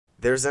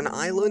There's an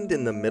island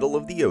in the middle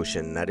of the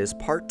ocean that is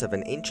part of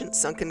an ancient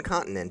sunken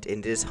continent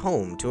and is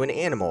home to an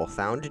animal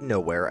found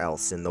nowhere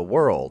else in the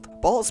world.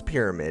 Ball's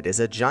Pyramid is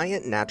a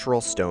giant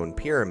natural stone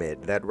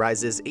pyramid that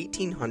rises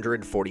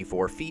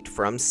 1,844 feet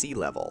from sea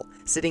level.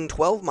 Sitting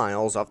 12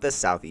 miles off the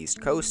southeast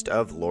coast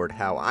of Lord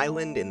Howe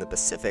Island in the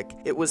Pacific,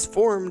 it was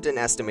formed an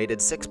estimated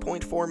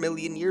 6.4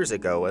 million years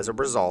ago as a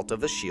result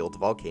of a shield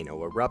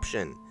volcano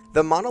eruption.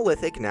 The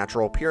monolithic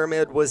natural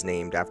pyramid was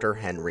named after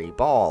Henry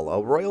Ball,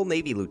 a Royal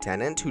Navy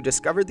lieutenant who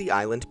discovered the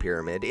island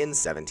pyramid in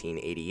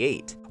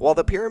 1788. While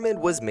the pyramid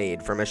was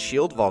made from a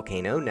shield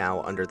volcano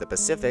now under the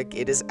Pacific,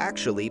 it is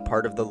actually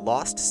part of the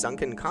lost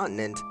sunken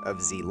continent of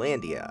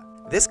Zealandia.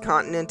 This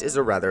continent is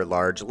a rather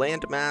large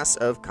landmass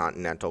of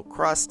continental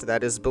crust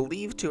that is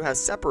believed to have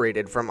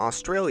separated from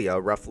Australia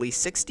roughly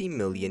 60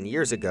 million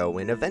years ago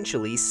and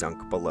eventually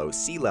sunk below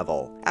sea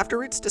level.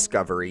 After its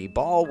discovery,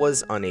 Ball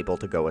was unable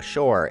to go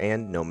ashore,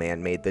 and no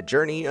man made the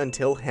journey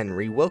until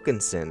Henry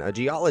Wilkinson, a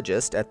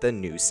geologist at the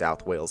New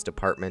South Wales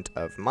Department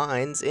of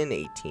Mines in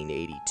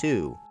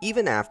 1882.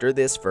 Even after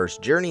this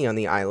first journey on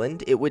the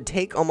island, it would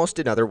take almost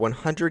another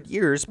 100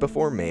 years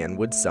before man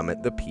would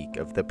summit the peak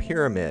of the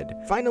pyramid.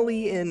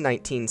 Finally, in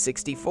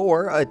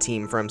 1964, a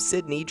team from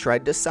Sydney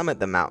tried to summit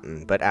the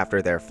mountain, but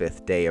after their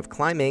 5th day of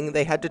climbing,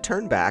 they had to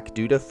turn back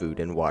due to food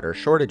and water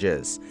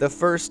shortages. The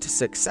first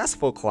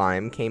successful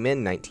climb came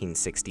in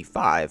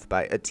 1965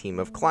 by a team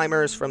of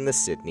climbers from the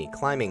Sydney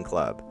Climbing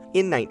Club.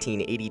 In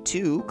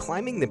 1982,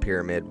 climbing the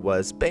pyramid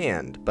was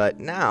banned, but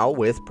now,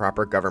 with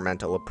proper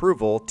governmental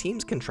approval,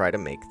 teams can try to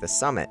make the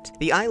summit.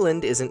 The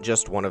island isn't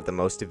just one of the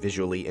most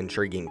visually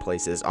intriguing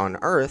places on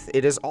Earth,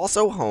 it is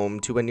also home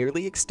to a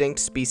nearly extinct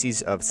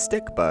species of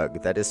stick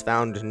bug that is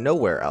found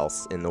nowhere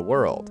else in the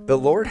world. The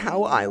Lord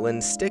Howe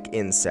Island stick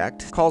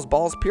insect calls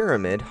Ball's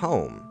Pyramid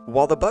home.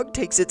 While the bug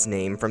takes its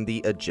name from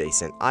the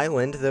adjacent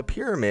island, the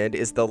pyramid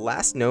is the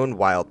last known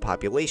wild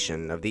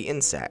population of the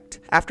insect.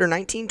 After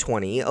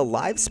 1920, a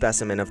live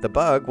specimen of the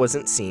bug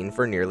wasn't seen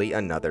for nearly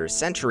another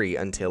century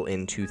until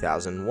in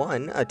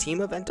 2001, a team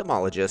of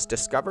entomologists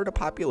discovered a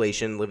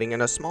population living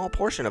in a small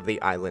portion of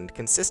the island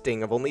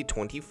consisting of only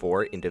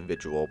 24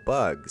 individual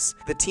bugs.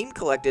 The team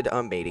collected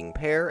a mating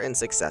pair and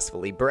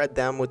successfully bred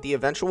them with the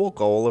eventual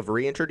goal of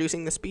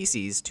reintroducing the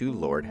species to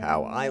Lord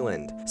Howe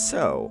Island.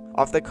 So,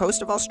 off the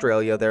coast of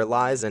Australia, there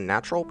lies a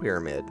natural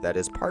pyramid that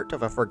is part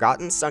of a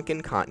forgotten sunken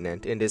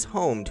continent and is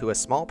home to a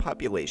small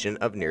population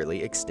of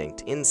nearly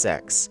extinct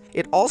insects.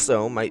 It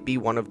also might be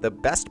one of the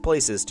best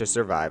places to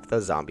survive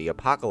the zombie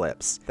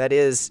apocalypse. That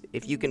is,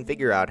 if you can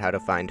figure out how to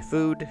find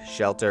food,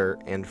 shelter,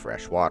 and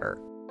fresh water.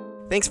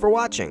 Thanks for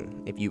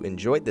watching. If you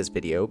enjoyed this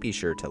video, be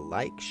sure to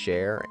like,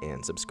 share,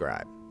 and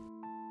subscribe.